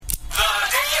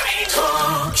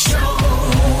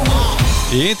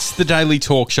It's the Daily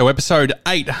Talk Show, episode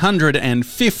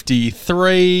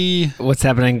 853. What's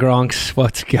happening, Gronks?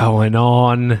 What's going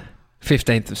on?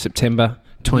 15th of September,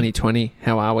 2020.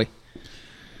 How are we?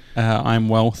 I'm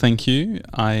well, thank you.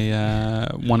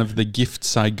 One of the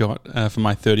gifts I got for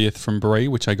my 30th from Brie,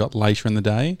 which I got later in the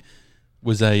day,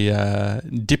 was a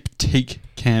diptyque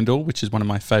candle, which is one of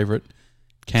my favourite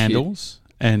candles.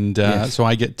 Cute. And yes. So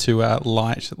I get to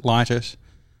light it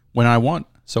when I want.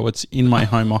 So it's in my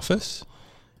home office.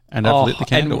 And I've lit the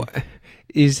candle.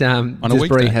 Does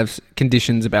Brie have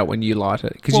conditions about when you light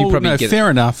it? Because fair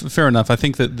enough. I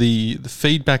think that the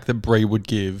feedback that Brie would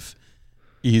give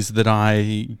is that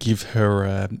I give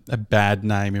her a bad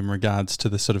name in regards to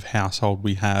the sort of household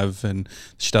we have, and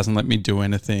she doesn't let me do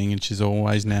anything, and she's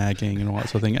always nagging and all that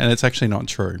sort of thing. And it's actually not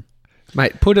true.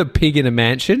 Mate, put a pig in a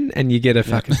mansion and you get a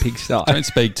fucking pigsty. Don't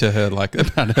speak to her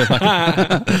about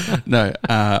her. No,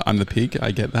 I'm the pig.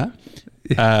 I get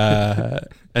that.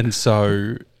 And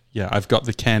so, yeah, I've got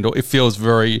the candle. It feels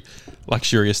very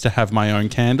luxurious to have my own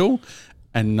candle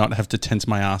and not have to tense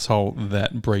my asshole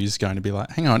that Bree's going to be like,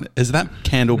 hang on, is that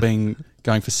candle been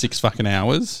going for 6 fucking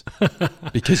hours?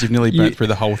 Because you've nearly burnt through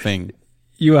the whole thing.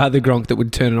 You are the Gronk that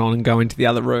would turn it on and go into the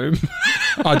other room.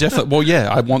 Oh, definitely. Well,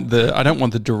 yeah, I don't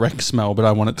want the direct smell, but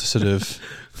I want it to sort of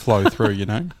flow through, you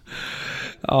know?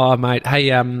 Oh, mate.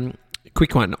 Hey,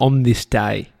 quick one. On this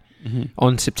day,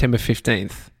 on September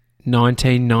 15th,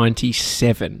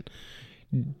 1997,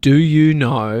 do you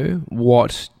know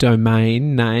what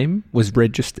domain name was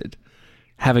registered?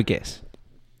 Have a guess.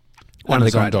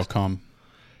 Amazon.com.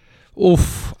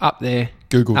 Oof, up there.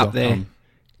 Google.com. Up there.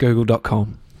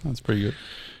 Google.com. That's pretty good.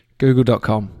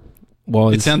 Google.com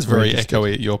was. It sounds very registered.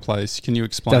 echoey at your place. Can you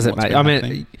explain? Does it, mate? I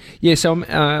mean, yeah. So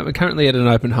I'm currently at an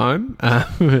open home.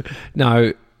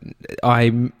 No,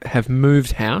 I have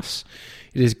moved house.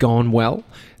 It has gone well.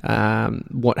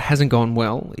 What hasn't gone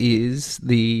well is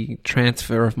the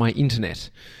transfer of my internet.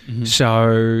 Mm-hmm.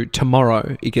 So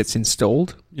tomorrow it gets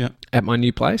installed at my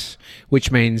new place,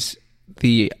 which means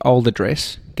the old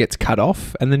address gets cut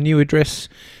off and the new address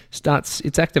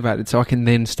it's activated, so I can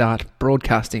then start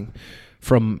broadcasting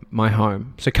from my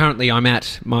home. So currently I'm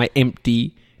at my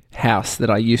empty house that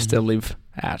I used to live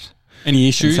at. Any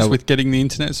issues with getting the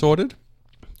internet sorted?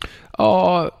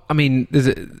 Oh, I mean,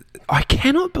 I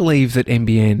cannot believe that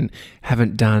NBN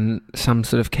haven't done some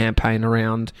sort of campaign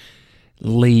around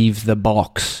leave the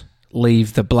box,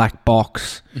 leave the black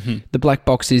box. Mm-hmm. The black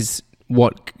box is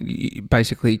what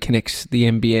basically connects the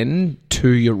NBN to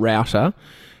your router.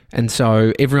 And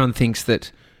so everyone thinks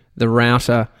that the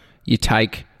router you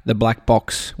take, the black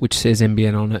box which says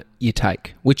NBN on it, you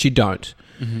take, which you don't.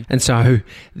 Mm-hmm. And so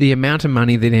the amount of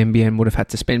money that NBN would have had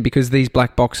to spend, because these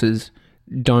black boxes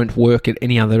don't work at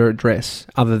any other address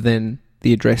other than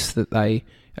the address that they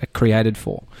are created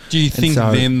for. Do you think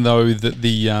then, though, that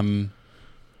the...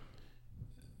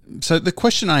 So the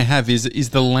question I have is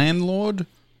the landlord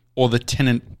or the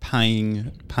tenant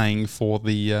paying for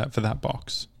for that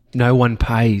box? No one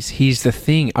pays. Here's the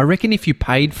thing. I reckon if you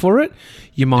paid for it,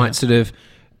 you might sort of...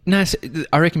 No,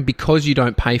 I reckon because you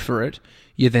don't pay for it,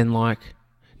 you're then like...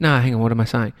 No, hang on, what am I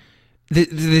saying?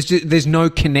 There's no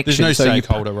connection. There's no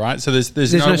stakeholder, right? So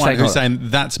there's no one who's saying,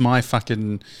 that's my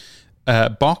fucking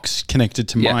box connected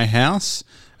to my house,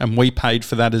 and we paid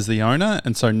for that as the owner,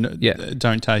 and so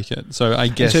don't take it. So I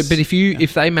guess... But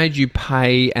if they made you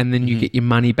pay and then you get your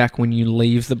money back when you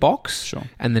leave the box, sure,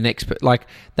 and the next... Like,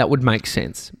 that would make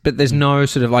sense. But there's no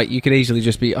sort of like... You could easily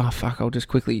just be, oh, fuck, I'll just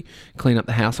quickly clean up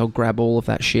the house. I'll grab all of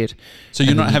that shit. So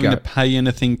you're not having to pay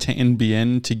anything to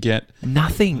NBN to get...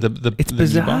 Nothing. It's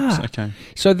bizarre. New box? Okay.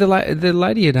 So the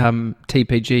lady at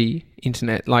TPG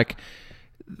Internet, like,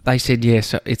 they said,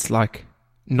 so it's like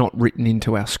not written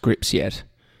into our scripts yet.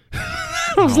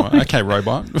 Okay,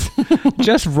 robot.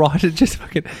 Just write it. Just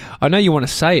fucking... I know you want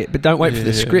to say it, but don't wait for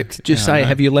the script. Just say,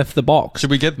 have you left the box? Should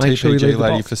we get TPG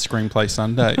lady for Screenplay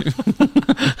Sunday?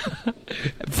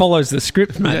 It follows the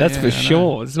script, mate. That's for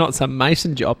sure. It's not some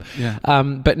Mason job. Yeah.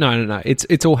 But no.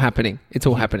 It's all happening. It's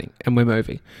all happening, and we're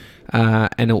moving,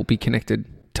 and it will be connected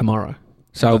tomorrow.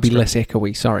 So it'll be less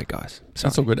echoey. Sorry, guys.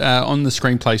 That's all good. On the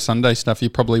Screenplay Sunday stuff, you're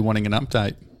probably wanting an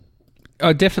update.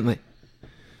 Oh, definitely.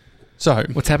 So,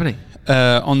 what's happening?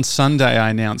 On Sunday,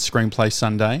 I announced Screenplay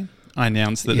Sunday. I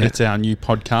announced that it's our new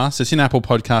podcast. It's in Apple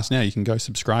Podcasts now. You can go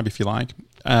subscribe if you like.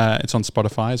 It's on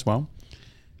Spotify as well.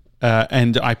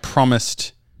 And I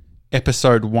promised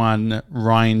episode 1,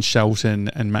 Ryan Shelton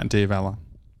and Matt Diavella.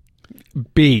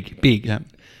 Big. Yeah.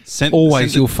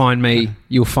 You'll find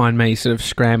me sort of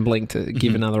scrambling to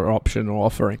give another option or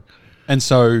offering. And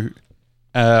so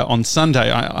on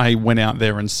Sunday, I went out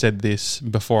there and said this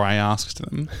before I asked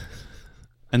them.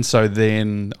 And so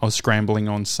then I was scrambling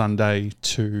on Sunday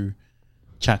to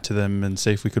chat to them and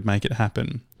see if we could make it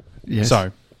happen. Yes.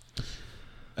 So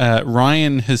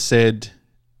Ryan has said,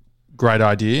 great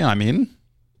idea, I'm in.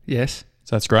 Yes.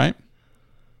 So that's great.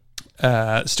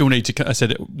 Still need to, I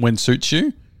said, when suits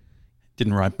you.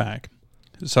 Didn't write back.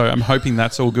 So I'm hoping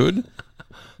that's all good.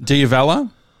 Diavella,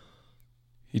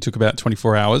 he took about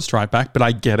 24 hours to write back, but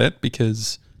I get it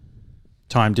because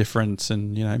time difference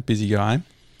and, busy guy.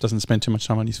 Doesn't spend too much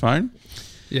time on his phone.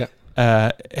 Yeah.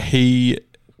 He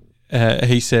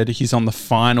said he's on the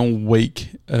final week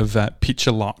of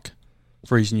Picture Lock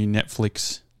for his new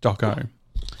Netflix doco.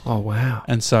 Oh, wow.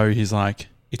 And so he's like,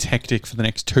 it's hectic for the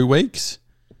next 2 weeks.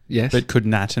 Yes. But could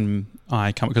Nat and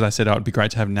I come? Because I said, it would be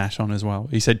great to have Nat on as well.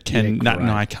 He said, can Nat and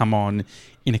I come on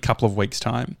in a couple of weeks'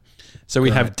 time? So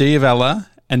we have Diavella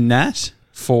and Nat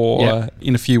for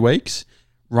in a few weeks.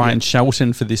 Ryan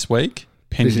Shelton for this week.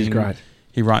 Pending this is great.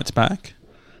 He writes back.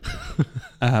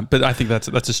 But I think that's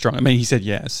a strong. I mean, he said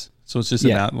yes. So it's just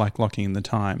about locking in the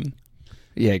time.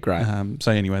 Yeah, great.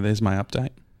 So anyway, there's my update.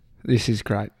 This is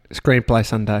great. Screenplay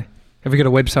Sunday. Have we got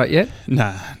a website yet?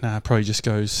 Nah. Probably just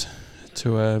goes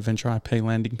to a Venture IP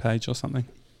landing page or something.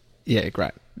 Yeah,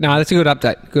 great. No, that's a good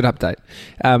update. Good update.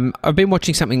 I've been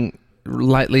watching something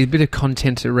lately, a bit of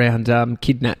content around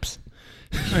kidnaps.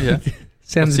 Oh yeah.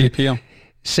 Sounds What's the appeal?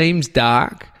 Seems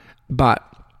dark, but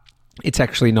it's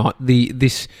actually not.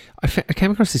 I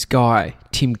came across this guy,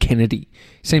 Tim Kennedy.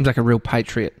 Seems like a real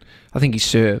patriot. I think he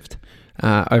served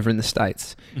over in the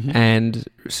States. Mm-hmm. And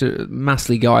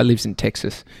muscly guy, lives in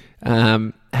Texas.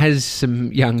 Has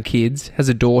some young kids, has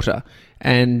a daughter,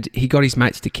 and he got his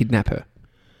mates to kidnap her.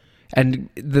 And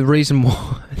the reason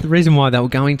why they were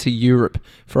going to Europe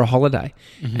for a holiday,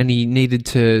 and he needed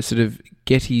to sort of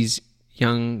get his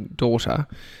young daughter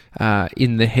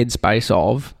in the headspace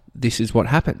of this is what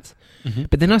happens. Mm-hmm.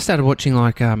 But then I started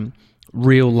watching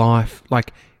real life,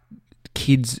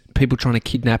 kids, people trying to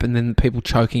kidnap, and then people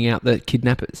choking out the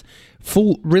kidnappers.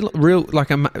 Real,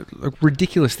 a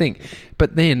ridiculous thing.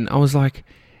 But then I was like,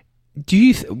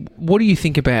 what do you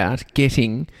think about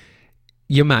getting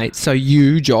your mates? So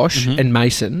you, Josh, and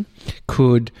Mason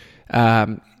could.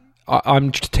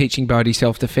 I'm teaching Bodhi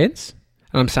self-defense,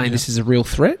 and I'm saying this is a real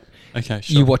threat. Okay,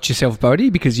 sure. You watch yourself, Bodhi,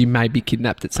 because you may be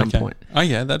kidnapped at some point. Oh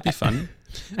yeah, that'd be fun.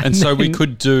 And so we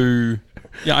could do.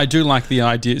 Yeah, I do like the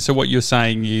idea. So what you're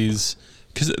saying is,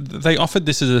 because they offered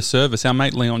this as a service. Our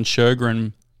mate Leon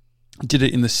Shergren did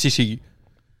it in the city.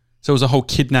 So it was a whole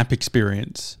kidnap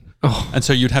experience. Oh. And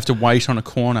so you'd have to wait on a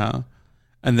corner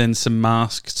and then some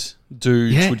masked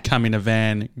dudes would come in a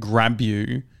van, grab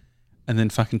you, and then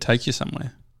fucking take you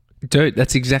somewhere. Dude,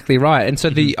 that's exactly right. And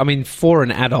so for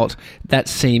an adult, that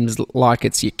seems like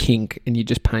it's your kink and you're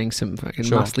just paying some fucking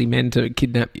muscly men to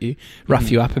kidnap you, rough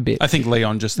you up a bit. I think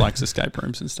Leon just likes escape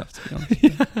rooms and stuff, to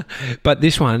be honest. But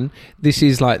this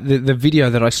is like the video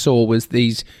that I saw was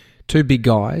these two big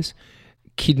guys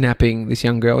kidnapping this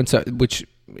young girl, and so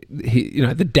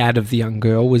the dad of the young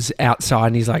girl was outside,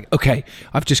 and he's like, "Okay,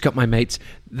 I've just got my mates.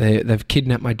 They've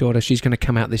kidnapped my daughter. She's going to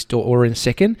come out this door in a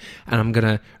second, and I'm going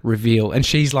to reveal." And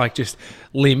she's like just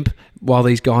limp while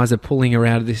these guys are pulling her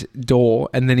out of this door,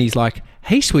 and then he's like,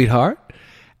 "Hey, sweetheart,"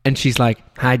 and she's like,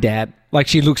 "Hi, Dad." Like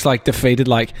she looks like defeated.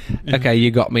 Like, "Okay,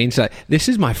 you got me." And so this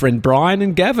is my friend Brian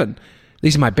and Gavin.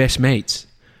 These are my best mates.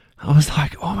 I was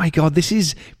like, oh my God, this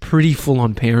is pretty full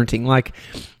on parenting. Like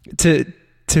to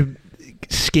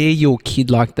scare your kid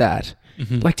like that.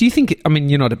 Mm-hmm. Like, do you think,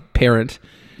 you're not a parent.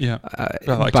 Yeah. I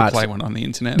like to play one on the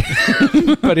internet.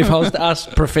 But if I was to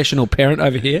ask professional parent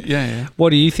over here,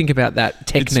 what do you think about that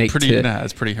technique?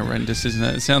 It's pretty horrendous, isn't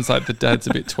it? It sounds like the dad's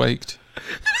a bit tweaked.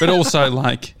 But also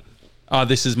like, oh,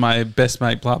 this is my best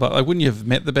mate, blah, blah. Like, wouldn't you have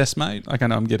met the best mate? Like, I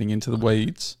know I'm getting into the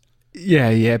weeds.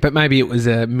 Yeah, but maybe it was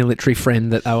a military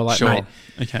friend that they were like, sure. Mate,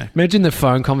 okay. Imagine the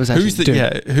phone conversation. Who's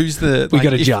the we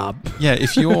got a job. Yeah,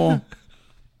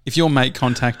 if your mate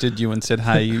contacted you and said,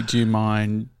 "Hey, do you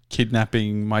mind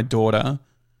kidnapping my daughter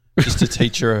just to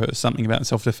teach her something about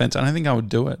self-defense?" I don't think I would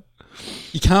do it.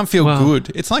 You can't feel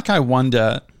good. It's like, I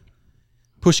wonder,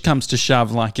 push comes to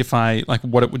shove, like if I, like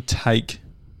what it would take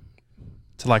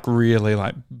to like really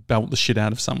like belt the shit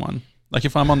out of someone. Like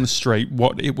if I'm on the street,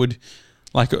 what it would,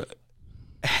 like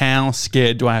how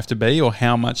scared do I have to be, or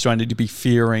how much do I need to be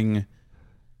fearing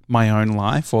my own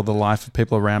life or the life of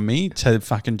people around me to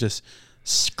fucking just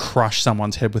crush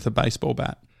someone's head with a baseball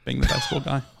bat, being the baseball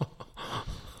guy.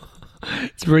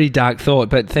 It's a really dark thought,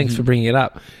 but thanks for bringing it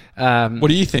up. What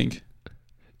do you think?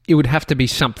 It would have to be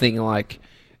something like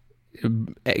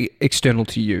external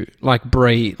to you, like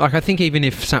Brie. Like I think even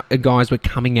if guys were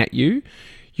coming at you,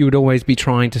 you would always be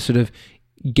trying to sort of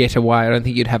get away. I don't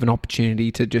think you'd have an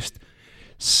opportunity to just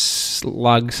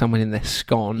slug someone in the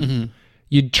scon.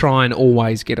 You'd try and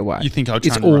always get away. You think I'd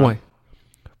try and run?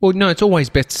 Well, no, it's always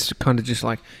best to kind of just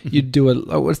like you'd do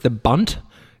what's the bunt?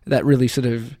 That really sort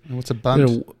of... What's a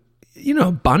bunt? You know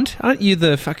a bunt? Aren't you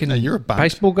the fucking you're a bunt.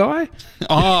 Baseball guy?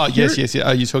 Oh, yes.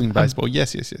 Are you talking baseball?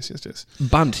 Yes.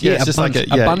 Bunt, yeah. A Just bunt, like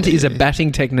a bunt is a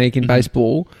batting technique in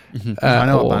baseball I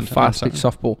know a or bunt. fast pitch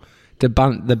softball. To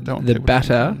bunt, the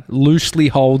batter loosely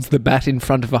holds the bat in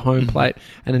front of a home plate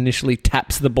and initially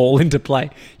taps the ball into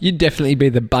play. You'd definitely be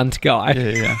the bunt guy.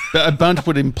 Yeah. But a bunt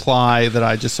would imply that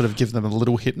I just sort of give them a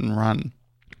little hit and run.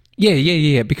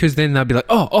 Yeah. Because then they'd be like,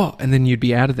 oh, and then you'd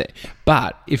be out of there.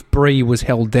 But if Bree was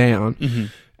held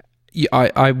down,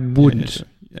 I wouldn't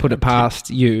put it past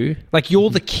you. Like,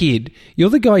 you're the kid. You're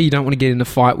the guy you don't want to get in a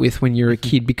fight with when you're a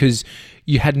kid because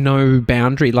you had no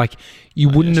boundary. Like, you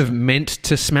wouldn't have meant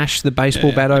to smash the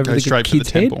baseball bat over the kid's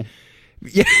head.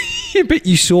 Yeah, but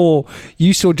you saw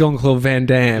Jean-Claude Van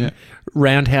Damme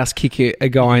roundhouse kick a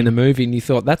guy in a movie, and you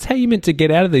thought that's how you meant to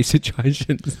get out of these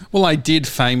situations. Well, I did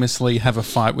famously have a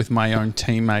fight with my own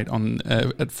teammate on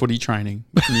at footy training,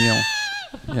 Neil.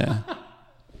 Yeah,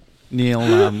 Neil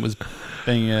was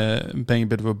being a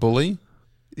bit of a bully.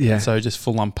 Yeah, so just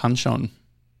full on punch on.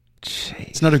 Jeez.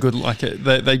 It's not a good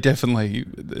they definitely.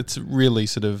 It's really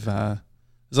sort of.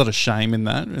 There's a lot of shame in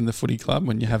that in the footy club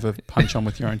when you have a punch on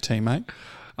with your own teammate.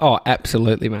 Oh,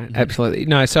 absolutely, mate. Absolutely.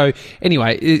 No, so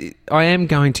anyway, I am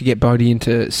going to get Bodie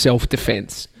into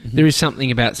self-defense. There is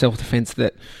something about self-defense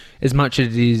that, as much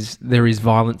as there is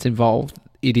violence involved,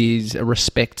 it is a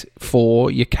respect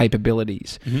for your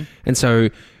capabilities. And so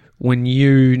when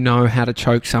you know how to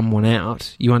choke someone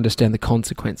out, you understand the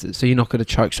consequences. So you're not going to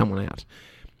choke someone out.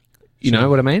 You know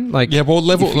what I mean? Like, yeah, well,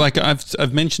 like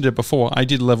I've mentioned it before. I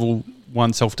did level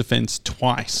 1 self-defense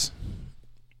twice.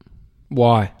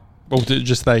 Why? Well,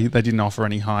 just they didn't offer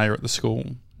any higher at the school,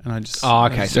 and I just. Oh,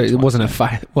 okay. So it wasn't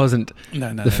wasn't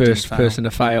the first person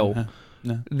to fail.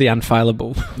 No. The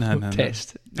unfailable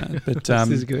test. No, but this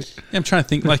is good. Yeah, I'm trying to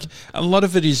think. Like, a lot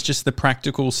of it is just the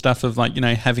practical stuff of, like,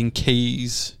 having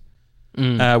keys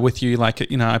with you. Like,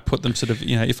 I put them sort of,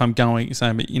 if I'm going, say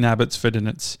I'm in Abbotsford and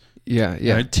it's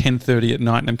 10:30 at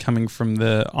night and I'm coming from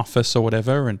the office or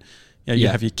whatever, and you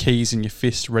have your keys in your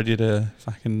fist ready to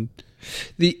fucking.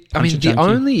 The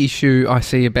only issue I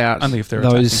see about those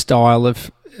attacking. style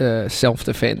of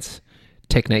self-defense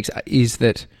techniques is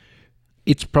that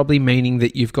it's probably meaning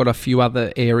that you've got a few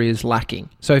other areas lacking.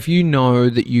 So if you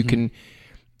know that you can,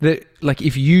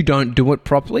 if you don't do it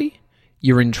properly,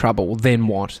 you're in trouble. Then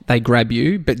what? They grab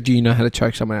you, but do you know how to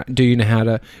choke someone out? Do you know how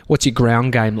to? What's your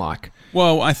ground game like?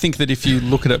 Well, I think that if you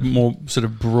look at it more sort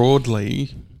of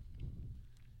broadly,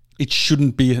 it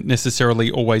shouldn't be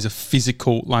necessarily always a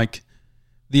physical,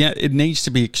 it needs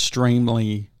to be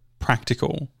extremely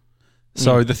practical.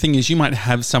 So the thing is, you might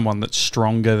have someone that's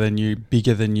stronger than you,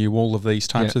 bigger than you, all of these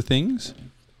types of things.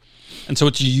 And so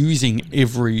it's using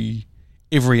every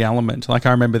element. Like,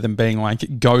 I remember them being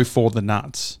like, go for the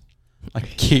nuts. Like,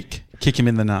 kick him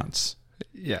in the nuts.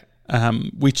 Yeah.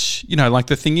 Which,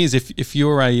 the thing is, if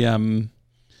you're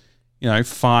a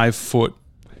 5 foot,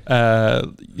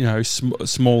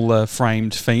 smaller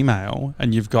framed female,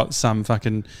 and you've got some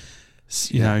fucking,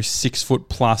 6 foot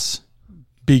plus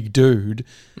big dude,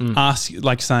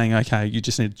 saying, okay, you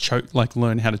just need to choke,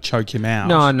 learn how to choke him out.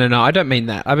 No, I don't mean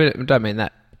that. I don't mean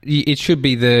that. It should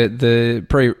be the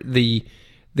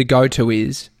go-to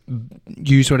is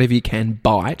use whatever you can,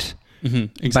 bite.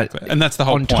 Exactly. And that's the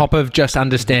whole point. On top of just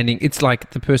understanding, it's like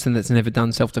the person that's never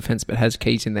done self-defense but has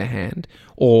keys in their hand,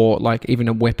 or like even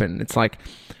a weapon. It's like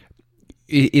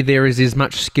there is as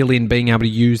much skill in being able to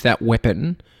use that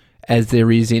weapon as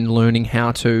there is in learning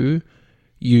how to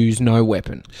use no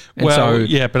weapon. And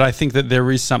but I think that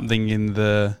there is something in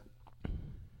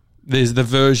there's the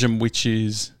version which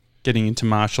is getting into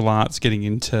martial arts, getting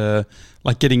into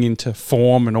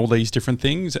form and all these different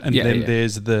things. And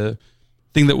there's the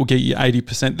thing that will get you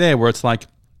 80% there, where it's like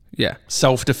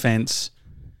self-defense,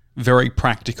 very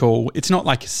practical. It's not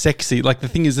like sexy. Like, the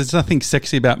thing is, there's nothing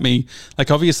sexy about me. Like,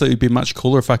 obviously it'd be much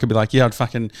cooler if I could be like, I'd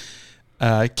fucking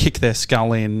kick their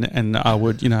skull in, and I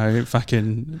would,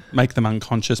 fucking make them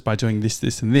unconscious by doing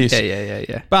this, and this.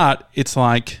 Yeah. But it's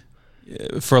like,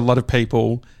 for a lot of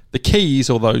people, the keys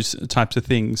or those types of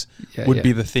things would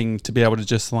be the thing to be able to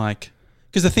just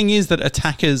because the thing is that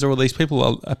attackers or all these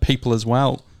people are people as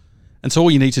well. And so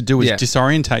all you need to do is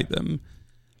disorientate them.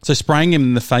 So spraying them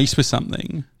in the face with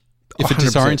something, if it 100%.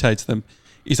 disorientates them,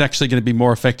 is actually going to be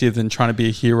more effective than trying to be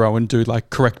a hero and do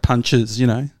correct punches,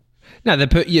 No,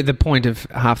 the point of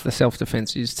half the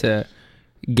self-defense is to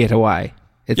get away.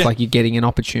 It's Yeah. like you're getting an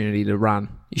opportunity to run.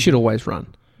 You should always run.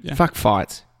 Yeah. Fuck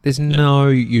fights. There's no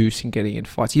use in getting in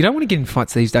fights. You don't want to get in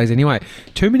fights these days anyway.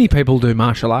 Too many people do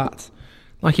martial arts.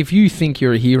 Like if you think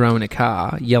you're a hero in a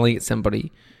car yelling at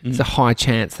somebody, it's a high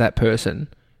chance that person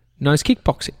knows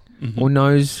kickboxing or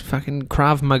knows fucking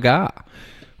Krav Maga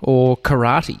or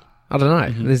karate. I don't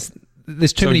know.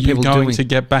 There's too many people going doing. to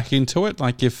get back into it?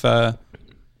 Like if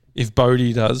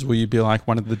Bodhi does, will you be like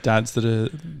one of the dads that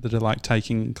are like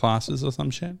taking classes or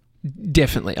some shit?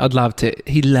 Definitely, I'd love to.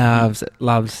 He loves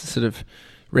sort of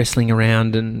wrestling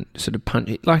around and sort of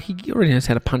punch. Like he already knows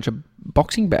how to punch a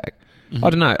boxing bag. I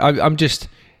don't know. I'm just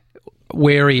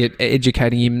wary at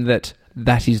educating him that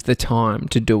is the time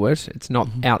to do it. It's not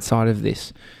outside of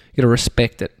this. You got to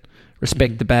respect it.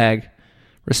 Respect the bag.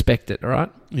 Respect it. All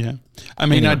right. Yeah. I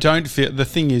mean, Anyway. I don't feel. The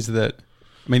thing is that,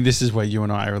 I mean, this is where you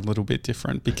and I are a little bit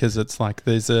different because it's like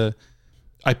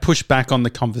I push back on the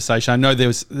conversation. I know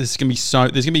there's going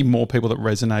to be more people that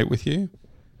resonate with you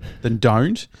than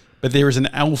don't, but there is an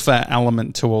alpha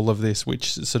element to all of this,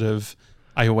 which sort of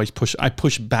I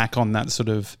push back on that sort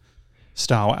of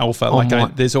style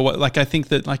alpha. There's always like I think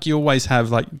that like you always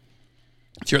have like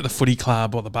if you're at the footy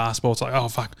club or the basketball, it's like, oh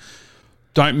fuck,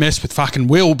 don't mess with fucking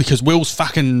Will because Will's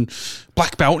fucking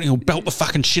black belt and he'll belt the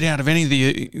fucking shit out of any of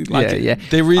the Yeah.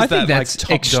 There is I that think that's like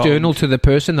top external dog. to the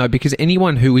person though, because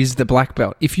anyone who is the black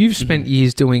belt, if you've spent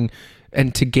years doing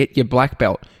and to get your black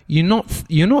belt, you're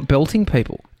not belting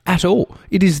people at all.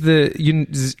 It is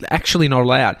it's actually not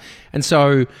allowed. And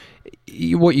so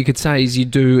what you could say is you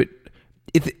do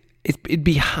it. It'd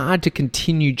be hard to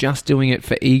continue just doing it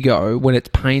for ego when it's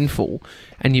painful,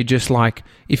 and you're just like,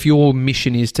 if your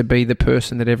mission is to be the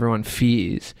person that everyone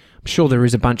fears, I'm sure there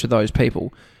is a bunch of those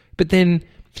people, but then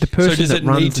the person So does that it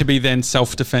runs need to be then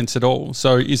self-defense at all?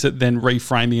 So is it then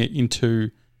reframing it into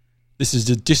this is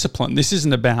a discipline? This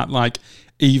isn't about like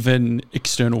even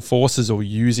external forces or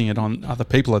using it on other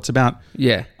people. It's about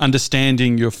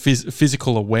understanding your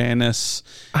physical awareness.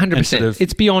 100%.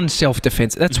 It's beyond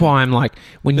self-defense. That's why I'm like,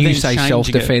 when But you then say changing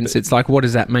self-defense, it. it's like, what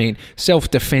does that mean?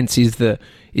 Self-defense is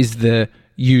the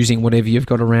using whatever you've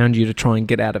got around you to try and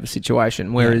get out of a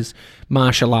situation. Whereas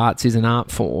martial arts is an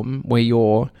art form where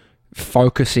you're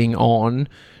focusing on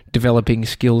developing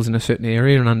skills in a certain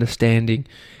area and understanding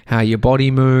how your body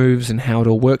moves and how it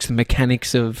all works, the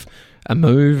mechanics of a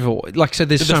move, or like, so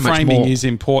there's But so the much framing more. is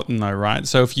important though, right?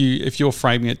 So if you're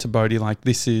framing it to Bodhi like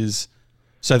this is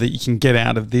so that you can get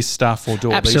out of this stuff or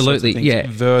do all these sorts of Absolutely, things yeah.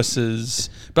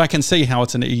 versus, but I can see how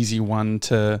it's an easy one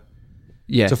to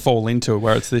fall into,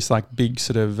 where it's this like big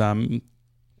sort of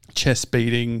chest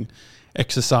beating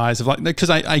exercise of like, because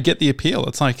I get the appeal.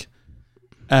 It's like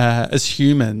as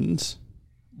humans,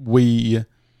 we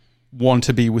want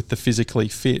to be with the physically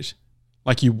fit.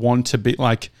 Like you want to be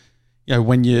like, you know,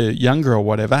 when you're younger or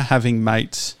whatever, having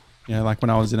mates, you know, like when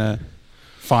I was in a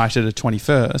fight at a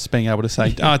 21st, being able to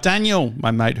say, oh, Daniel, my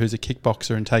mate who's a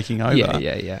kickboxer and taking over.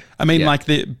 Yeah. I mean, you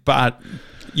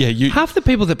half the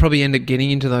people that probably end up getting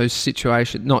into those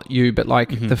situations, not you, but like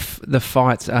the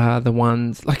fights are the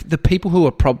ones, like the people who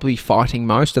are probably fighting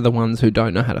most are the ones who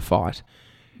don't know how to fight.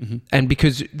 And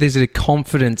because there's a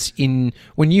confidence in,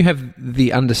 when you have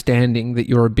the understanding that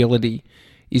your ability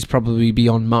is probably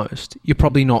beyond most, you're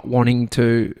probably not wanting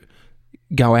to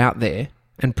go out there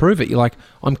and prove it. You're like,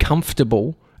 I'm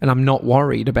comfortable and I'm not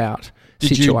worried about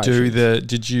situations.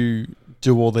 Did you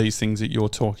do all these things that you're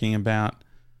talking about,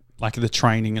 like the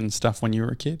training and stuff when you were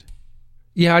a kid?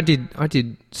 Yeah, I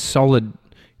did solid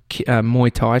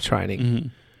Muay Thai training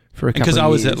for a couple of years. Because I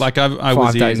was at, like, I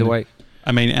was 5 days a week.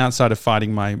 I mean, outside of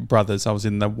fighting my brothers, I was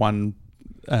in the one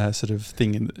sort of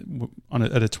thing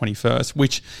at a 21st,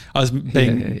 which I was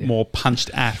being more punched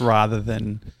at rather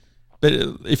than. But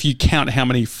if you count how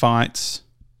many fights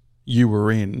you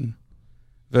were in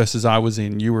versus I was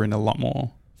in, you were in a lot more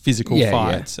physical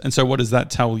fights. And so what does that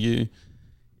tell you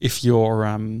if you're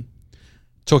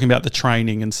talking about the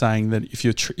training and saying that if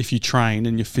you train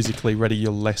and you're physically ready,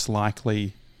 you're less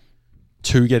likely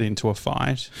to get into a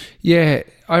fight? Yeah,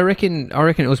 I reckon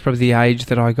it was probably the age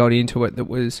that I got into it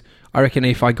I reckon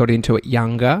if I got into it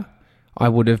younger, I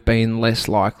would have been less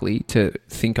likely to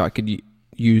think I could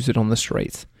use it on the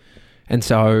streets. And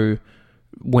so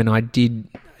when I did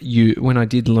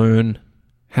learn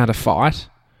how to fight,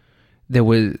 it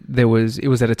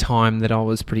was at a time that I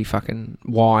was pretty fucking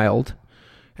wild,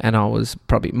 and I was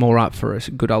probably more up for a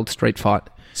good old street fight.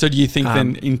 So do you think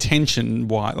then intention,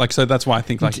 why? Like, so that's why I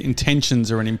think like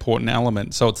intentions are an important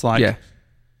element. So it's like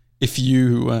if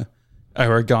you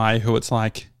are a guy who it's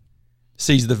like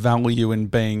sees the value in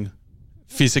being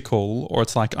physical, or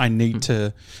it's like I need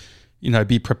to,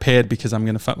 be prepared because I'm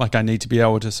going to like I need to be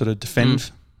able to sort of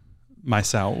defend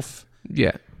myself.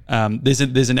 Yeah. There's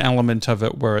an element of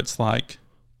it where it's like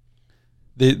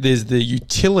there's the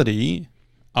utility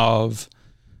of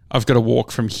I've got to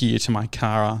walk from here to my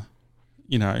car,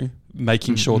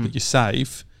 making sure that you're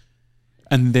safe,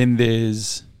 and then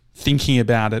there's thinking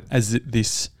about it as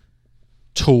this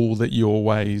tool that you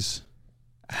always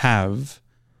have.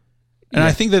 And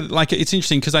I think that it's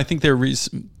interesting because I think there is,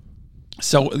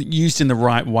 so used in the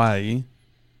right way,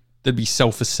 there'd be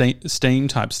self-esteem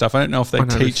type stuff. I don't know if they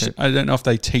 100%. I don't know if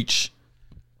they teach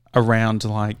around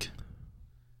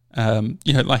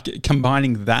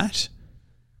combining that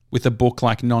with a book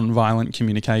like Nonviolent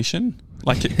Communication,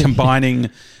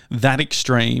 combining that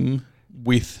extreme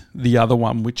with the other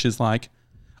one, which is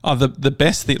the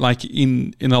best thing.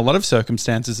 In a lot of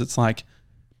circumstances, it's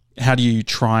how do you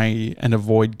try and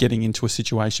avoid getting into a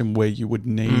situation where you would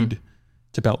need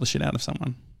to belt the shit out of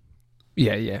someone?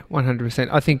 Yeah, 100%.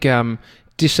 I think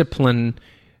discipline.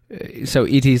 So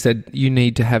it is you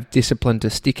need to have discipline to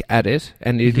stick at it,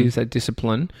 and it is a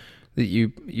discipline that you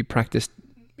practice,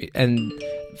 and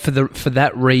for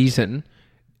that reason,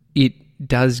 it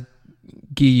does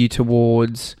gear you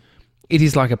towards. It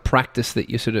is like a practice that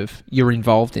you're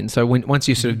involved in. So once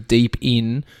you're sort of deep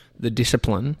in the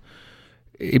discipline,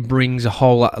 it brings a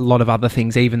lot of other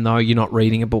things, even though you're not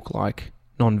reading a book like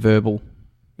nonverbal.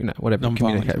 Whatever.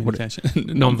 Nonviolent communication.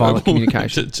 Nonviolent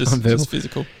communication. Just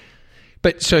physical.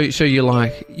 But so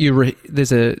you're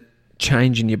there's a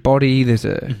change in your body. There's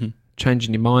a change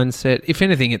in your mindset. If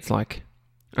anything, it's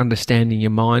understanding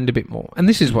your mind a bit more. And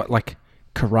this is what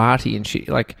karate and shit,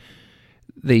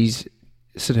 these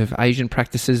sort of Asian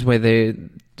practices where they're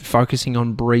focusing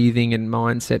on breathing and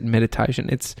mindset and meditation.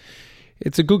 It's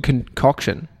a good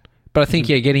concoction. But I think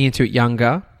getting into it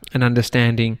younger and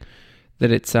understanding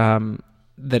that it's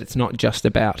not just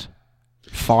about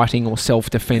fighting or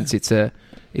self-defense. It's a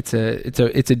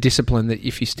discipline that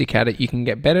if you stick at it, you can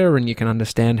get better and you can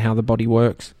understand how the body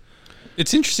works.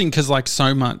 It's interesting because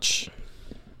so much,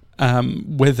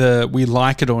 whether we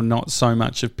like it or not, so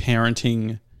much of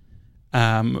parenting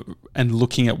and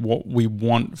looking at what we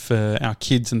want for our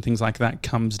kids and things like that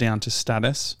comes down to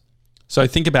status. So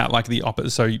think about the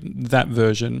opposite. So that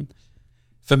version,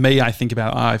 for me, I think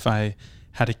about if I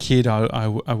had a kid, I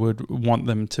would want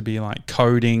them to be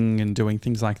coding and doing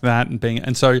things like that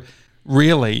and so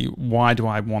really, why do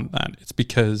I want that? It's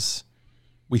because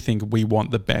we think we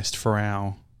want the best for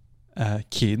our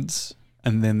kids,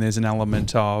 and then there's an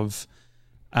element of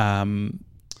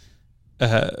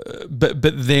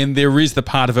but then there is the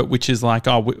part of it which is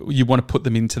you want to put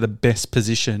them into the best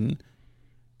position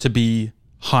to be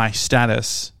high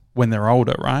status when they're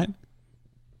older, right?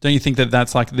 Don't you think that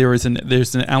that's there's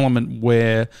an element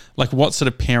where what sort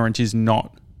of parent is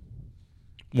not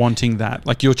wanting that?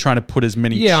 You're trying to put as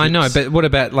many chips. I know, but what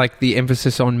about the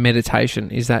emphasis on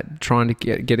meditation? Is that trying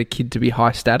to get a kid to be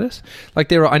high status?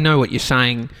 I know what you're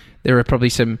saying. There are probably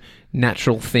some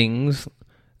natural things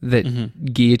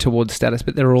that gear towards status,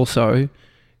 but there are also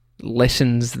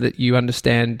lessons that you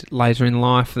understand later in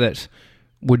life that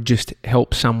would just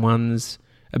help someone's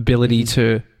ability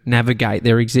to navigate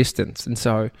their existence. And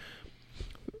so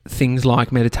things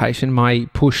like meditation may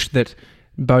push that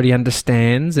Bodhi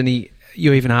understands, and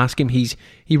you even ask him, he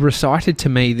recited to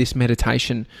me this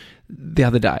meditation the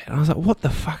other day, and I was like, what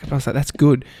the fuck? And I was like, that's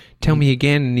good, tell me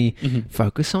again. And he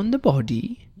focus on the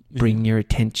body, bring your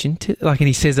attention to and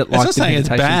he says it it's not saying it's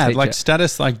bad teacher.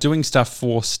 Status, doing stuff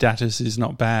for status is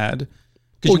not bad,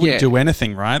 because you wouldn't do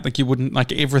anything, right? You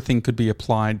wouldn't, everything could be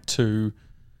applied to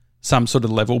some sort of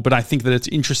level. But I think that it's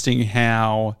interesting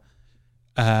how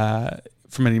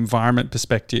from an environment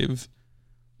perspective,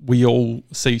 we all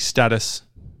see status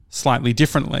slightly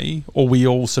differently, or we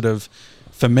all sort of,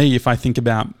 for me, if I think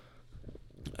about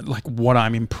what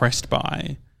I'm impressed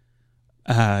by,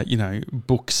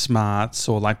 book smarts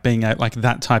or being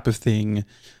that type of thing,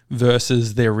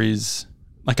 versus there is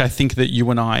I think that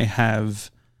you and I have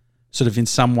sort of in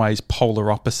some ways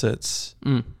polar opposites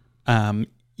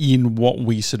in what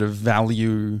we sort of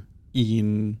value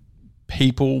in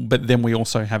people, but then we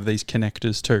also have these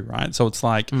connectors too, right? So it's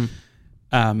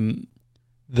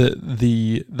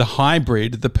the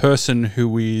hybrid, the person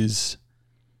who is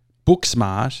book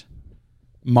smart,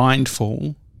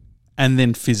 mindful, and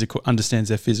then understands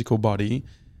their physical body,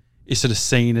 is sort of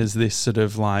seen as this sort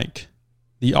of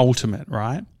the ultimate,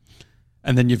 right?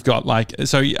 And then you've got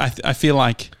so I feel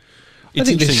like it's I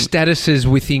think there's statuses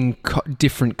within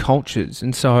different cultures,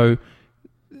 and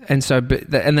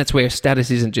that's where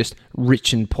status isn't just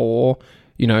rich and poor,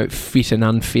 fit and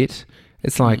unfit.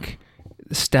 It's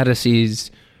status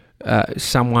is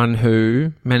someone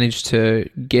who managed to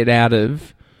get out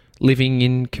of living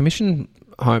in commission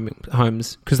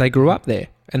homes because they grew up there,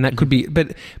 and that could be.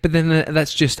 But then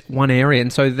that's just one area,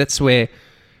 and so that's where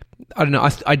I don't know.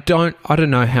 I don't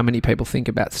know how many people think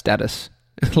about status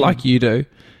like you do,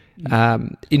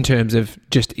 in terms of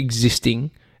just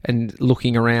existing and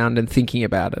looking around and thinking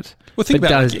about it. Well, think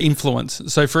about like influence.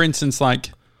 So, for instance,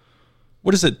 like,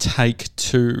 what does it take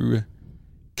to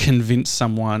convince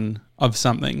someone of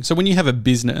something? So, when you have a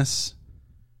business,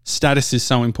 status is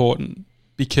so important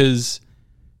because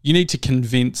you need to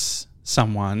convince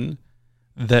someone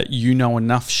that you know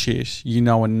enough shit, you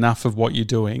know enough of what you're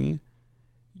doing,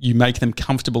 you make them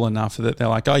comfortable enough that they're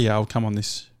like, oh yeah, I'll come on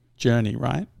this journey,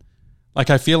 right?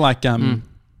 Like, I feel like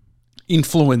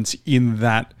influence in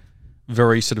that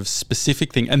very sort of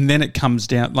specific thing, and then it comes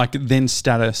down, like, then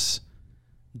status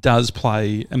does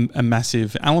play a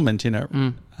massive element in it.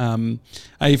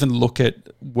 I even look at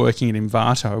working at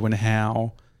Envato and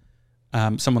how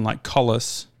someone like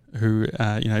Collis, who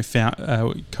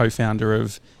co-founder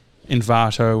of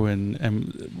Envato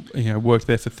and worked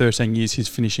there for 13 years, he's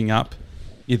finishing up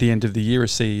at the end of the year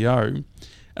as CEO,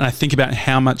 and I think about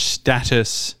how much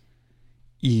status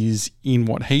is in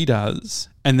what he does,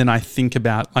 and then I think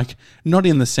about, like, not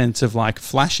in the sense of like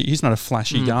flashy, he's not a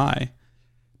flashy guy,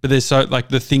 but there's so, like,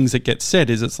 the things that get said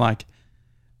is, it's like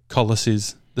Collis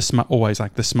is always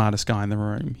like the smartest guy in the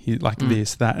room, he like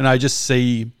this, that, and I just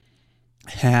see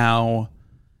how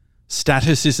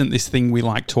status isn't this thing we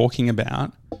like talking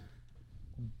about,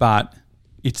 but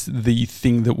it's the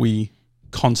thing that we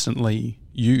constantly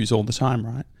use all the time,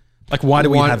 right? Like, why do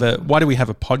we have a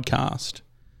podcast?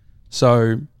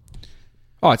 So,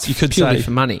 it's purely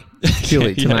for money,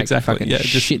 purely to make fucking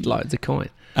shitloads of coin.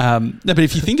 No, but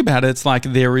if you think about it, it's like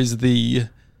there's the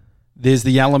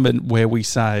element where we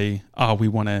say, oh, we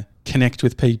want to connect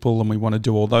with people and we want to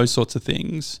do all those sorts of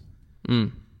things.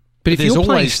 But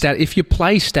if you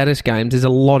play status games, there's a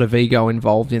lot of ego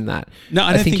involved in that. No,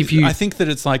 I think that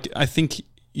it's like, I think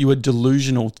you are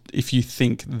delusional if you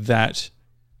think that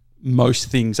most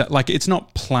things, like, it's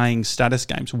not playing status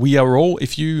games. We are all,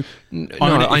 if you live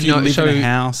in a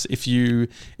house, if you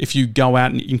go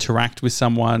out and interact with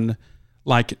someone,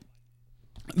 like,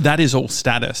 that is all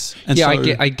status. And yeah,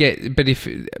 I get. But if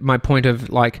my point of,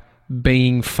 like,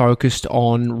 being focused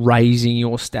on raising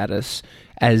your status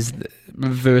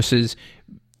versus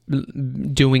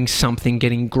doing something,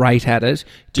 getting great at it.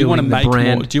 Do you want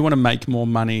to make more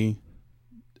money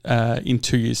in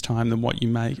 2 years' time than what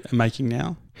you are making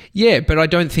now? Yeah, but I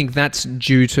don't think that's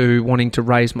due to wanting to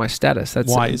raise my status.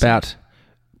 That's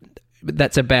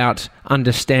about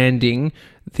understanding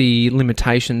the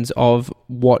limitations of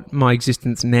what my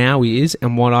existence now is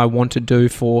and what I want to do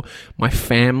for my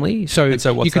family. So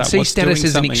you could see status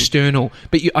as an external,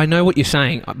 but I know what you're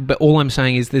saying. But all I'm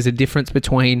saying is there's a difference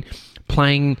between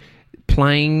aiming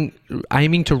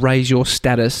to raise your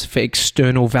status for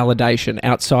external validation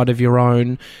outside of your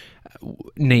own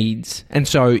needs. And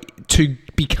so to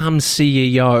become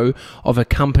CEO of a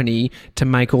company to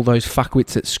make all those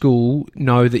fuckwits at school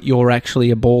know that you're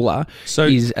actually a baller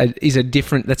is a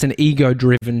different, that's an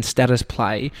ego-driven status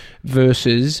play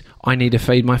versus I need to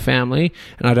feed my family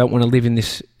and I don't want to live in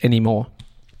this anymore.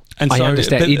 And I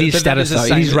understand. It is status, though.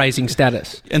 It is raising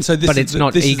status. And so but it's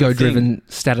not ego-driven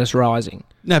status rising.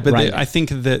 No, but I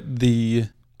think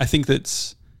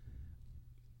that's...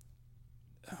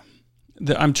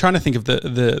 I'm trying to think of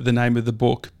the name of the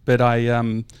book, but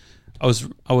I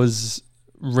was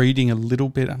reading a little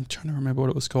bit. I'm trying to remember what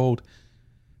it was called,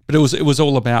 but it was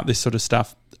all about this sort of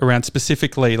stuff around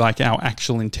specifically like our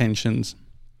actual intentions.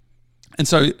 And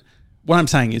so what I'm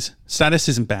saying is status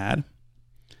isn't bad.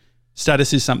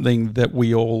 Status is something that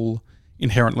we all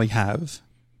inherently have,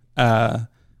 whether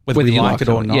we like it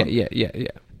or not. Yeah.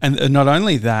 And not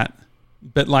only that,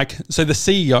 but like, so the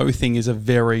CEO thing is a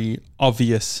very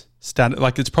obvious status.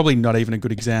 Like, it's probably not even a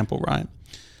good example, right?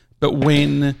 But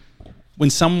when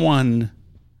someone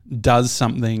does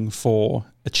something for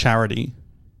a charity,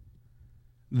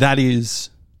 that is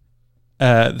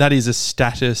a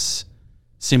status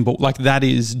symbol. Like, that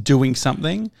is doing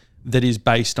something that is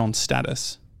based on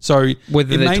status. So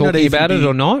whether they're talking about it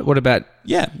or not, what about?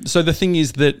 Yeah. So the thing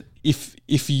is that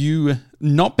if you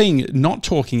not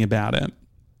talking about it,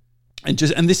 and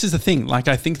this is the thing, like,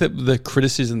 I think that the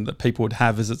criticism that people would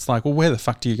have is it's like, well, where the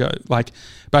fuck do you go? Like,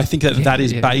 but I think that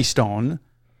is based on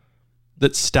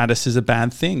that status is a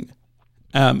bad thing.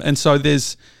 And so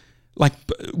there's like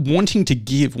wanting to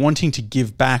give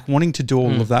back, wanting to do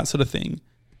all of that sort of thing.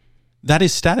 That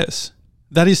is status.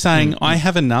 That is saying I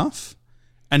have enough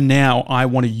and now I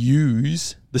want to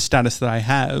use the status that I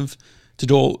have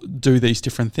to do these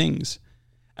different things.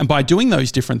 And by doing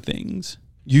those different things,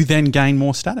 you then gain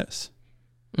more status.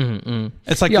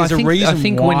 It's like there's a reason I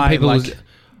think why. when people, like,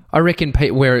 I reckon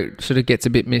where it sort of gets a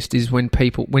bit missed is when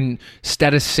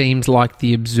status seems like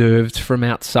the observed from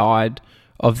outside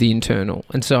of the internal,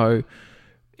 and so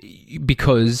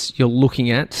because you're looking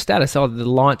at status, either the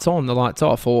light's on, the light's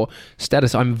off, or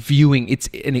status I'm viewing, it's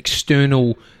an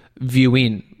external view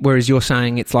in, whereas you're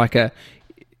saying it's like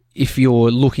if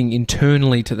you're looking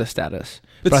internally to the status.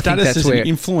 But I status think that's is where an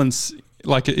influence,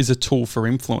 like it is a tool for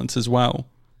influence as well.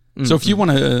 So if you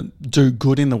want to do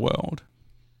good in the world,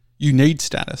 you need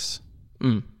status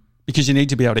because you need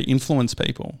to be able to influence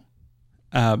people.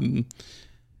 And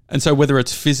so whether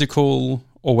it's physical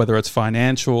or whether it's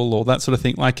financial or that sort of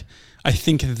thing, like I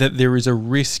think that there is a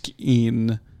risk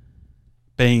in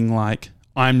being like,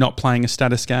 I'm not playing a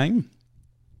status game.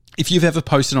 If you've ever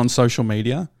posted on social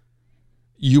media,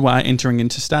 you are entering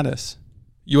into status.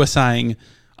 You are saying,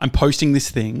 I'm posting this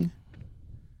thing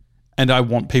and I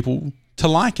want people to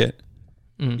like it.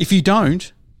 If you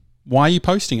don't, why are you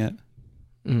posting it?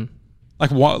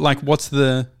 Like what? Like what's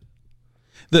the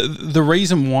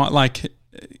reason why? Like,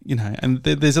 you know, and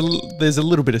there's a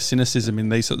little bit of cynicism in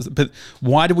these sorts of, but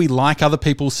why do we like other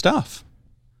people's stuff?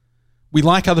 We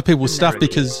like other people's stuff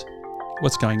because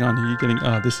what's going on? Are you getting?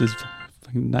 Oh, this is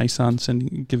fucking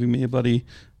Nissan giving me a bloody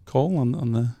call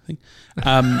on the thing.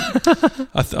 I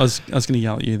was going to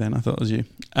yell at you then. I thought it was you.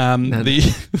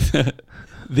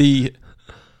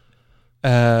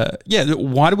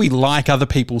 Why do we like other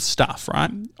people's stuff,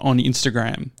 right? On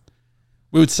Instagram.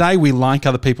 We would say we like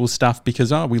other people's stuff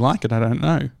because, we like it, I don't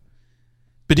know.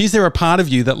 But is there a part of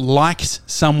you that likes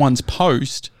someone's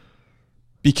post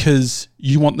because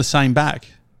you want the same back?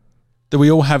 Do we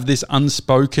all have this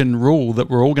unspoken rule that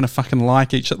we're all going to fucking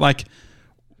like each other? Like,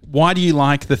 why do you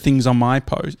like the things on my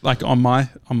post, like on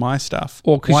my stuff?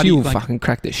 Or because you will fucking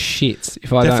crack the shits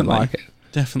if I don't like it.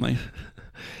 Definitely.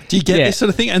 Do you get this sort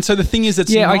of thing? And so the thing is,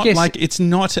 it's not I guess, like it's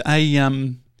not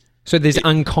a. So there's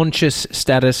unconscious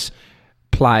status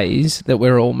plays that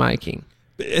we're all making.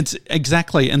 It's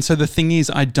exactly, and so the thing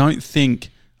is, I don't think.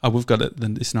 Oh, we've got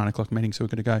this 9 o'clock meeting, so we're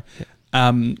going to go.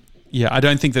 I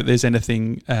don't think that there's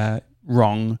anything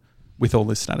wrong with all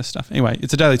this status stuff. Anyway,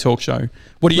 it's a daily talk show.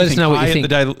 What do you think?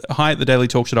 Hi at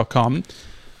thedailytalkshow.com.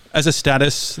 As a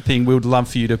status thing, we would love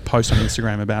for you to post on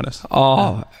Instagram about us.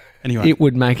 Anyway, it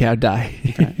would make our day.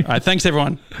 Okay. All right. Thanks,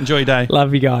 everyone. Enjoy your day.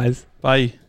 Love you guys. Bye.